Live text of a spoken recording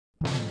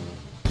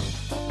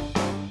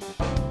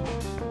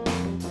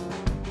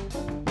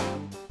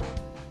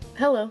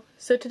Hello,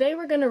 so today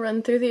we're going to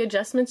run through the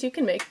adjustments you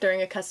can make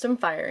during a custom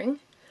firing.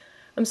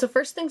 So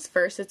first things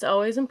first, it's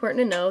always important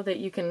to know that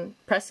you can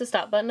press the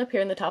stop button up here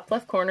in the top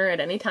left corner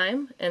at any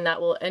time, and that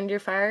will end your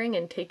firing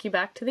and take you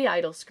back to the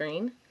idle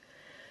screen.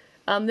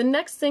 The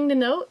next thing to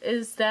note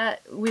is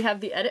that we have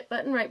the edit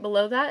button right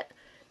below that.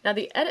 Now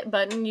the edit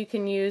button you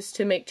can use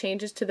to make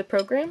changes to the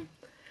program.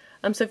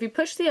 So if you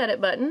push the edit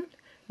button,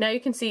 now you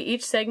can see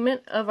each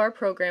segment of our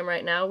program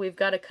right now. We've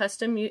got a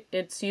custom,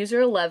 it's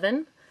user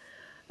 11.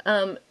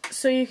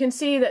 So you can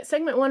see that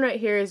segment 1 right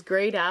here is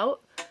grayed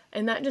out,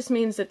 and that just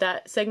means that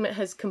that segment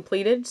has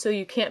completed, so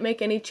you can't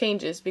make any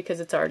changes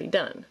because it's already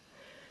done.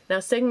 Now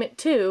segment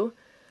 2,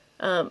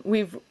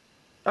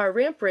 our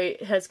ramp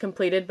rate has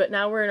completed, but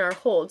now we're in our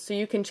hold, so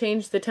you can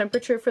change the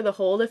temperature for the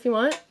hold if you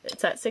want.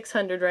 It's at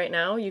 600 right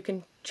now. You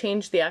can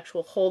change the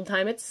actual hold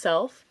time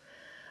itself,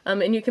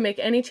 and you can make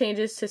any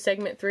changes to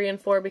segment 3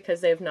 and 4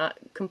 because they have not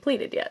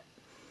completed yet.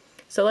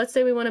 So let's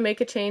say we want to make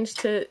a change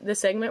to the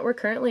segment we're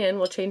currently in.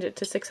 We'll change it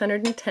to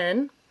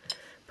 610.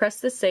 Press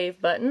the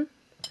save button.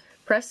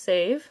 Press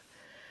save.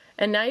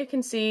 And now you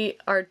can see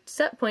our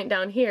set point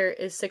down here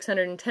is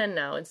 610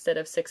 now instead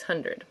of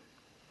 600.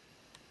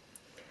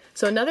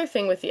 So another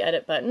thing with the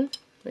edit button,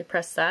 we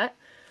press that.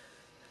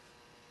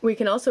 We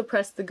can also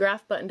press the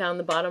graph button down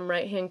the bottom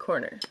right hand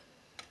corner.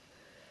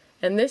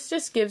 And this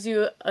just gives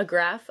you a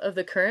graph of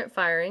the current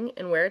firing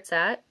and where it's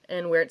at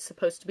and where it's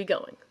supposed to be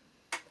going.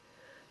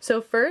 So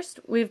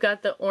first, we've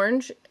got the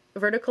orange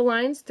vertical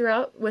lines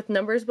throughout with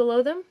numbers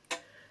below them.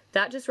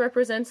 That just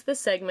represents the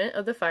segment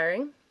of the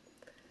firing.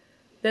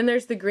 Then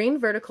there's the green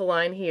vertical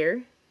line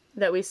here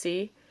that we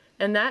see,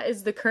 and that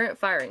is the current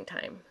firing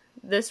time.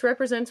 This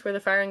represents where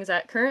the firing is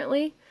at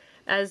currently,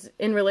 as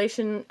in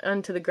relation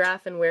to the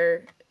graph and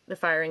where the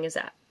firing is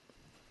at.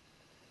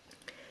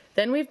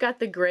 Then we've got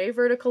the gray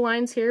vertical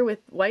lines here with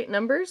white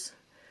numbers.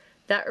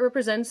 That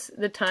represents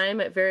the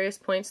time at various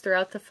points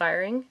throughout the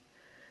firing.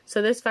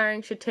 So this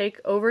firing should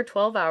take over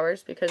 12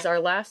 hours because our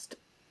last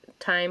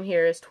time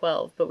here is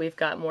 12, but we've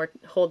got more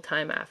hold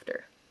time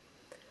after.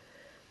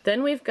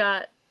 Then we've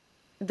got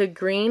the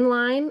green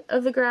line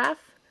of the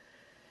graph,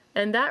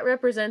 and that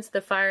represents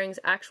the firing's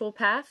actual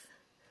path.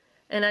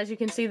 And as you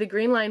can see, the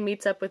green line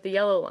meets up with the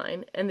yellow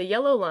line, and the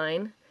yellow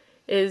line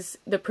is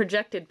the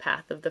projected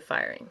path of the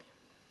firing.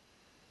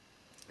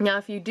 Now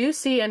if you do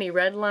see any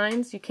red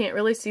lines, you can't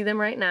really see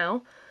them right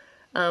now,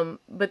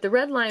 but the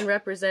red line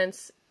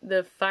represents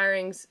the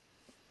firings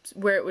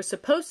where it was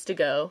supposed to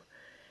go,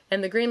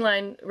 and the green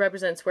line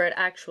represents where it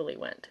actually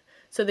went.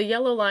 So the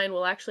yellow line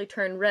will actually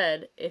turn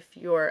red if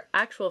your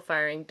actual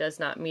firing does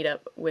not meet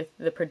up with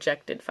the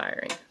projected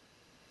firing.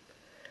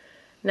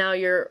 Now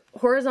your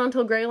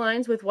horizontal gray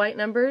lines with white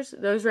numbers,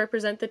 those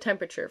represent the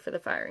temperature for the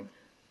firing.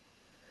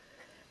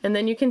 And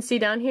then you can see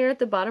down here at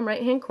the bottom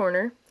right hand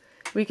corner,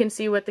 we can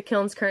see what the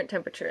kiln's current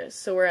temperature is.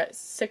 So we're at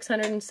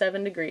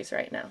 607 degrees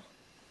right now.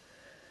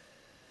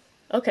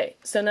 Okay,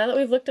 so now that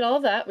we've looked at all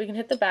of that, we can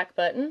hit the back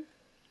button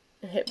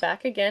and hit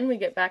back again. We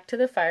get back to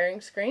the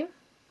firing screen.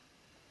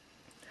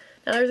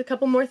 Now there's a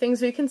couple more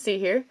things we can see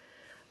here.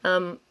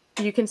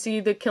 You can see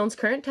the kiln's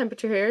current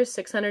temperature here is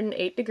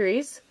 608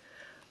 degrees.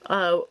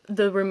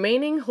 The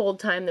remaining hold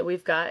time that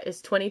we've got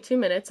is 22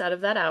 minutes out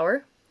of that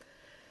hour.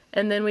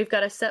 And then we've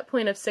got a set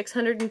point of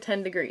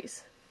 610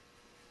 degrees.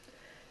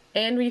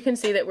 And you can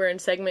see that we're in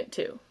segment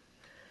 2.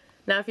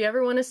 Now if you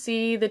ever want to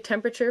see the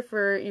temperature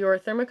for your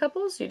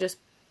thermocouples, you just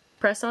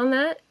press on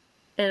that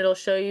and it'll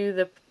show you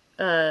the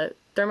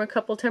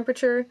thermocouple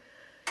temperature,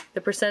 the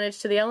percentage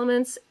to the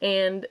elements,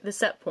 and the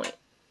set point.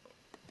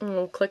 And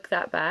we'll click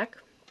that back.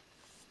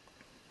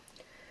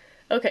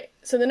 Okay,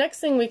 so the next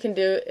thing we can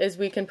do is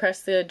we can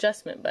press the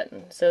adjustment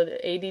button, so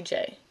the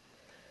ADJ.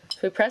 So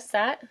we press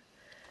that.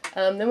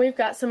 Then we've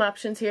got some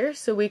options here,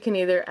 so we can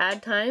either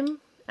add time,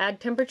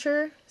 add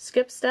temperature,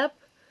 skip step,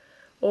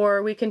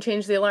 or we can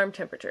change the alarm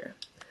temperature.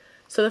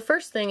 So the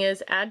first thing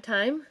is add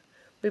time.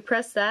 We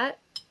press that,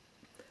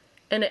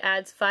 and it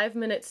adds 5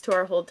 minutes to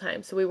our hold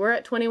time. So we were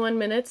at 21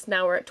 minutes,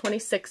 now we're at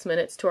 26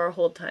 minutes to our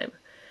hold time.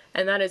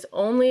 And that is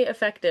only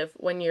effective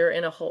when you're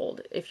in a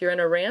hold. If you're in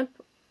a ramp,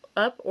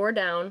 up or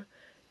down,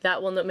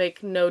 that will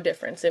make no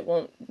difference. It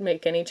won't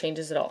make any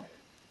changes at all.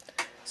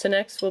 So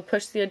next we'll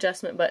push the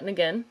adjustment button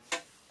again,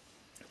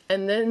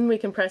 and then we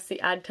can press the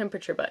add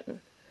temperature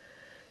button.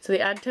 So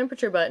the add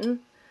temperature button,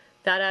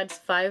 that adds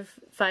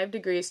 5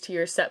 degrees to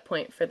your set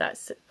point for that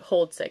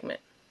hold segment.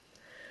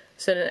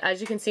 So as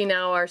you can see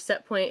now, our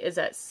set point is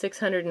at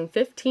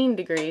 615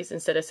 degrees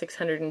instead of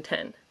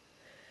 610.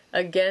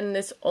 Again,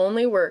 this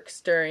only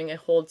works during a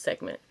hold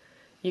segment.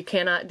 You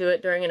cannot do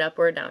it during an up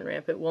or a down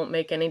ramp. It won't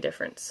make any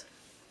difference.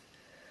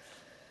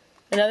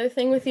 Another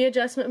thing with the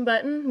adjustment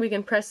button, we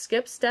can press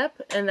skip step,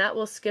 and that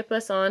will skip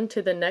us on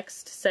to the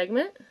next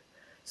segment.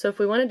 So if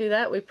we want to do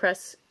that, we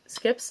press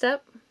skip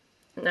step.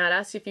 Now it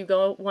asks if you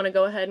want to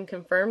go ahead and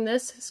confirm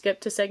this. Skip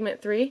to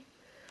segment 3.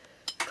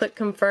 Click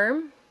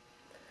confirm.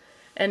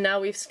 And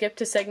now we've skipped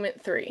to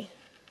segment 3.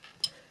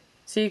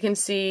 So you can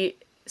see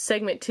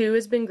segment 2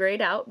 has been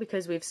grayed out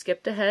because we've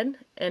skipped ahead,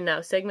 and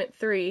now segment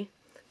 3,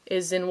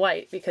 is in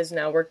white because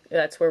now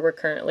that's where we're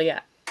currently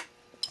at.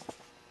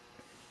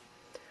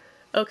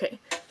 Okay,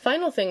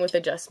 final thing with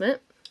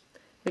adjustment,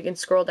 we can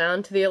scroll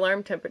down to the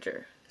alarm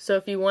temperature. So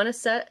if you want to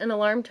set an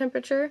alarm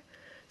temperature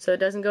so it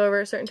doesn't go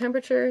over a certain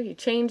temperature, you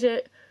change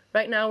it.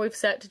 Right now we've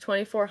set to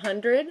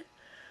 2400,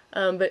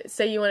 but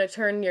say you want to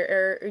turn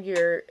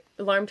your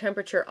alarm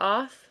temperature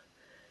off,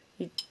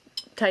 you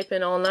type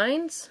in all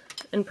nines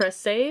and press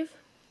save,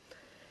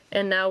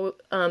 and now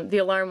the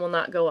alarm will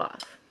not go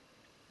off.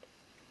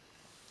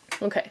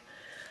 Okay,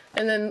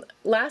 and then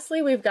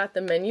lastly we've got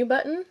the menu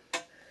button.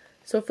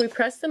 So if we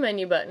press the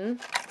menu button,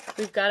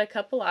 we've got a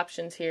couple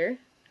options here.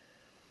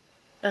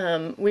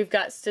 We've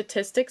got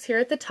statistics here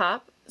at the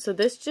top. So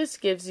this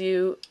just gives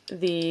you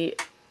the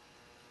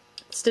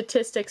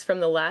statistics from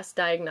the last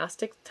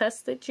diagnostic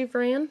test that you've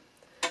ran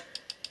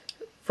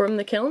from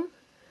the kiln.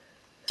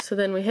 So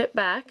then we hit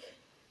back.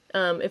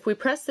 If we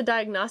press the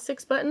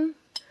diagnostics button,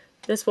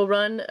 this will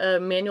run a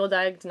manual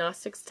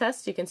diagnostics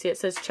test. You can see it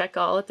says check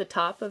all at the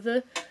top of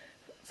the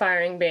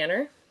firing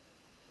banner.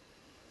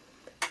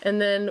 And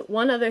then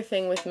one other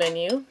thing with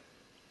menu,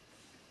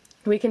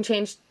 we can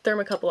change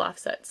thermocouple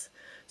offsets.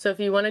 So if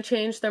you want to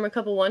change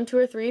thermocouple 1, 2,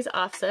 or 3's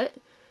offset,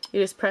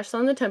 you just press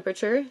on the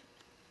temperature,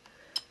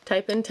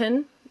 type in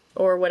 10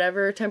 or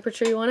whatever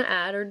temperature you want to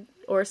add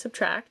or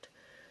subtract,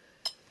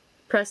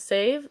 press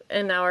save,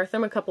 and now our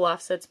thermocouple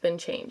offset's been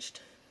changed.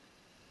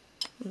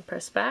 And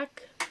press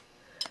back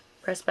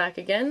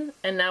again,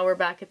 and now we're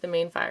back at the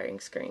main firing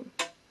screen.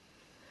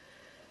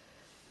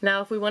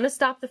 Now if we want to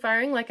stop the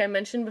firing, like I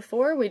mentioned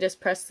before, we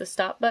just press the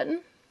stop button.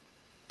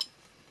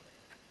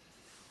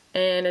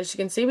 And as you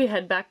can see, we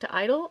head back to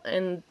idle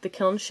and the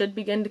kiln should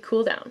begin to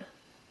cool down.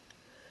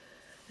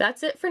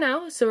 That's it for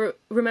now, so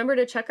remember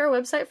to check our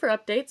website for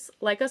updates,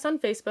 like us on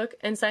Facebook,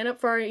 and sign up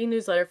for our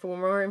e-newsletter for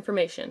more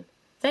information.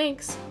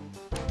 Thanks!